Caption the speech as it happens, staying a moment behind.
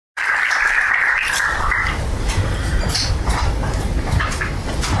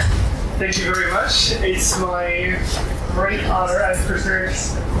Thank you very much. It's my great honor. I've prepared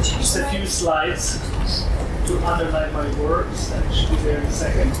just a few slides to underline my words. That should be there in a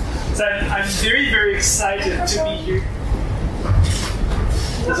second. So I'm very, very excited to be here.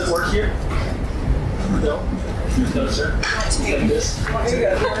 Does it work here? No? No, sir. Like this? Thank you.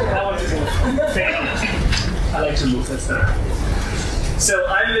 I like to move, that's better. So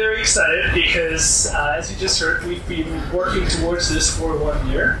I'm very excited because, as you just heard, we've been working towards this for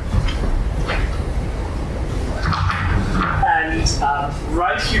 1 year. And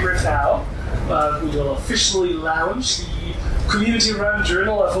right here and now, we will officially launch the community-run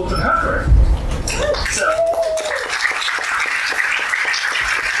Journal of Open Hardware. So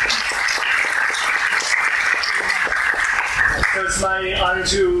it's my honor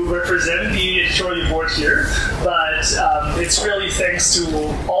to represent the editorial board here, but it's really thanks to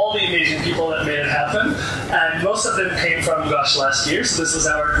all the amazing people that made it happen, and most of them came from, last year, so this was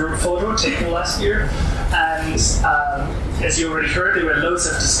our group photo taken last year, and as you already heard, there were loads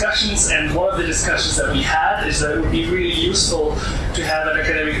of discussions, and one of the discussions that we had is that it would be really useful to have an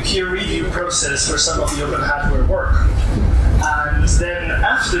academic peer review process for some of the open hardware work. And then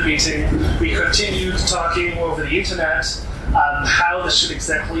after the meeting, we continued talking over the internet how this should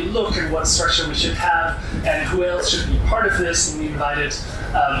exactly look and what structure we should have and who else should be part of this. And we invited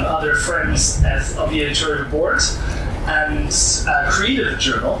other friends of the editorial board and created a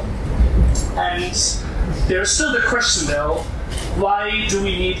journal. And there's still the question though, why do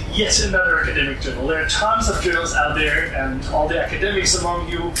we need yet another academic journal? There are tons of journals out there, and all the academics among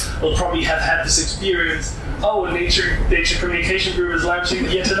you will probably have had this experience. Oh, Nature Communication Group is launching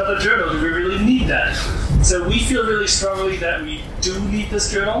yet another journal. Do we really need that? So we feel really strongly that we do need this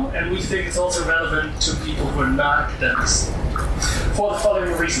journal, and we think it's also relevant to people who are not academics for the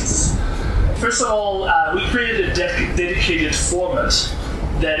following reasons. First of all, we created a dedicated format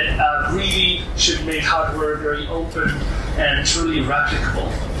that really should make hardware very open and truly replicable.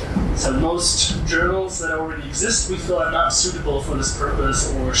 So most journals that already exist, we feel are not suitable for this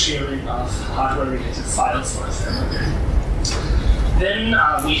purpose or sharing of hardware-related files, for example. Then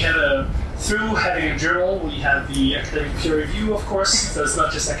we have through having a journal, we have the academic peer review, of course. So it's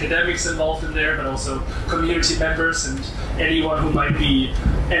not just academics involved in there, but also community members and anyone who might be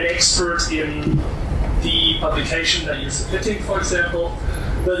an expert in the publication that you're submitting, for example.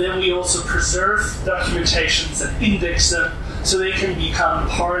 But then we also preserve documentations and index them so they can become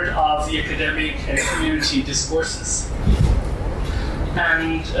part of the academic and community discourses.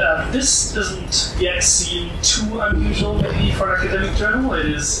 And this doesn't yet seem too unusual maybe for an academic journal. It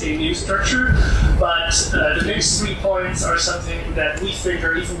is a new structure, but the next 3 points are something that we think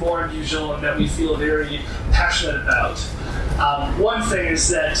are even more unusual and that we feel very passionate about. One thing is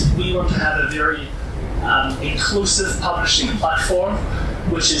that we want to have a very inclusive publishing platform,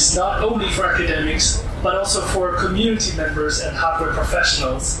 which is not only for academics, but also for community members and hardware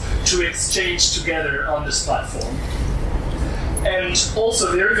professionals to exchange together on this platform. And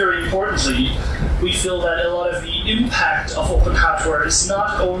also, very, very importantly, we feel that a lot of the impact of open hardware is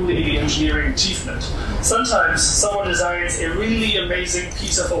not only the engineering achievement. Sometimes someone designs a really amazing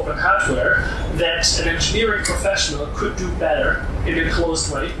piece of open hardware that an engineering professional could do better in a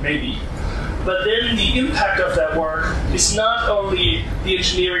closed way, maybe. But then the impact of that work is not only the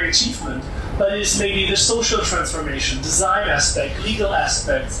engineering achievement, but it is maybe the social transformation, design aspect, legal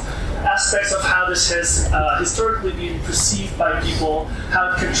aspects of how this has historically been perceived by people,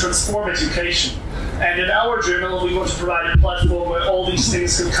 how it can transform education. And in our journal, we want to provide a platform where all these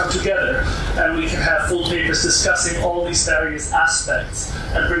things can come together, and we can have full papers discussing all these various aspects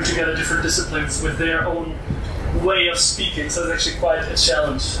and bring together different disciplines with their own way of speaking. So it's actually quite a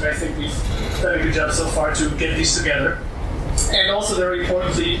challenge, and I think we've done a good job so far to get these together. And also, very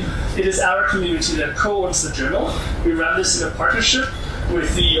importantly, it is our community that co-owns the journal. We run this in a partnership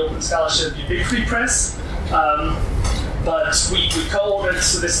with the Open Scholarship Ubiquity Press, but we co-own it,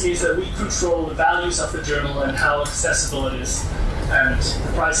 so this means that we control the values of the journal and how accessible it is, and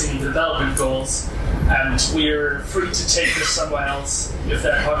the pricing and development goals. And we're free to take this somewhere else if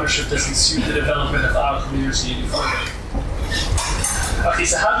that partnership doesn't suit the development of our community any further. Okay,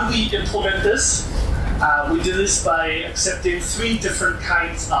 so how do we implement this? We do this by accepting 3 different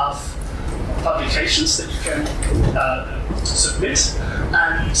kinds of publications that you can submit.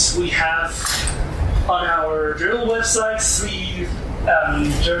 And we have on our journal website 3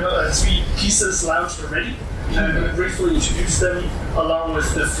 pieces launched already. And I'm going to briefly introduce them along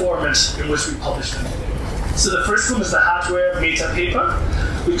with the format in which we publish them. So the first one is the hardware meta paper.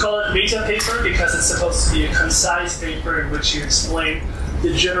 We call it meta paper because it's supposed to be a concise paper in which you explain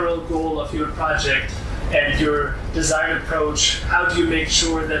the general goal of your project and your design approach. How do you make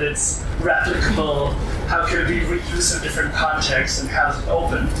sure that it's replicable? How can it be reused in different contexts, and how is it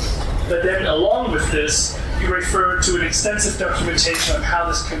open? But then along with this, you refer to an extensive documentation on how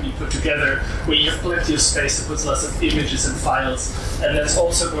this can be put together, where you have plenty of space to put lots of images and files, and that's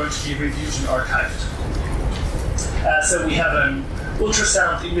also going to be reviewed and archived. So we have an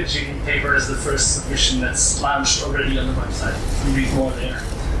ultrasound imaging paper as the first submission that's launched already on the website. You can read more there.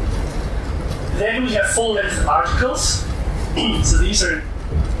 Then we have full-length articles. So these are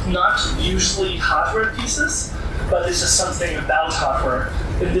not usually hardware pieces, but this is something about hardware.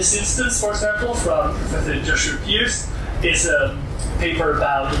 In this instance, for example, from Professor Joshua Pierce, is a paper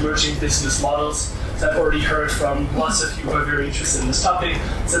about emerging business models. So I've already heard from lots of you who are very interested in this topic.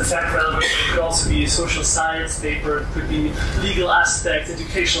 It's in fact relevant. It could also be a social science paper. It could be legal aspects,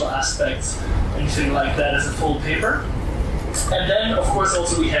 educational aspects, anything like that as a full paper. And then, of course,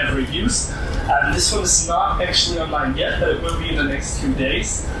 also we have reviews. This one is not actually online yet, but it will be in the next few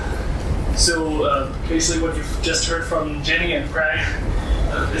days. So basically what you've just heard from Jenny and Craig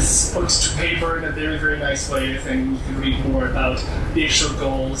is put to paper in a very, very nice way. I think you can read more about the actual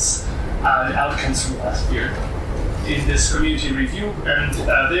goals and outcomes from last year in this community review. And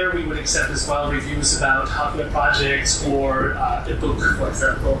there we would accept as well reviews about hardware projects or a book, for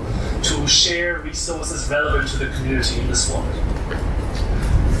example, to share resources relevant to the community in this format.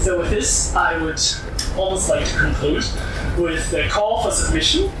 So with this, I would almost like to conclude with a call for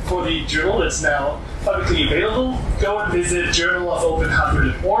submission for the journal that's now publicly available. Go and visit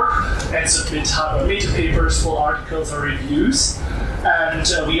journalofopenhardware.org and submit hardware meta papers, full articles, or reviews.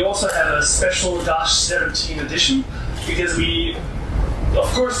 And we also have a special GOSH 17 edition, because we,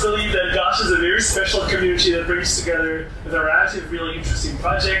 of course, believe that GOSH is a very special community that brings together a variety of really interesting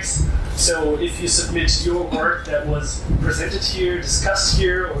projects. So if you submit your work that was presented here, discussed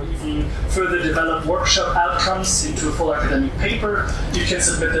here, or even further develop workshop outcomes into a full academic paper, you can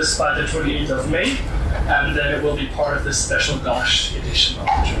submit this by the 28th of May, and then it will be part of this special GOSH edition of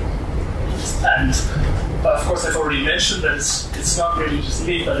the journal. And of course, I've already mentioned that it's not really just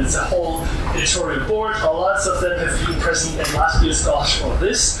me, but it's a whole editorial board. Lots of them have been present in last year's GOSH for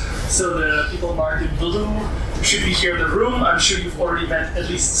this. So the people marked in blue should be here in the room. I'm sure you've already met at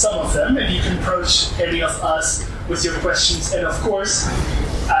least some of them, and you can approach any of us with your questions. And of course,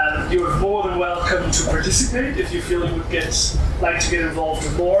 you're more than welcome to participate if you feel you would like to get involved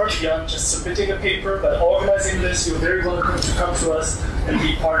more beyond just submitting a paper, but organizing this. You're very welcome to come to us and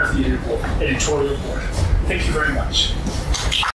be part of the editorial board. Thank you very much.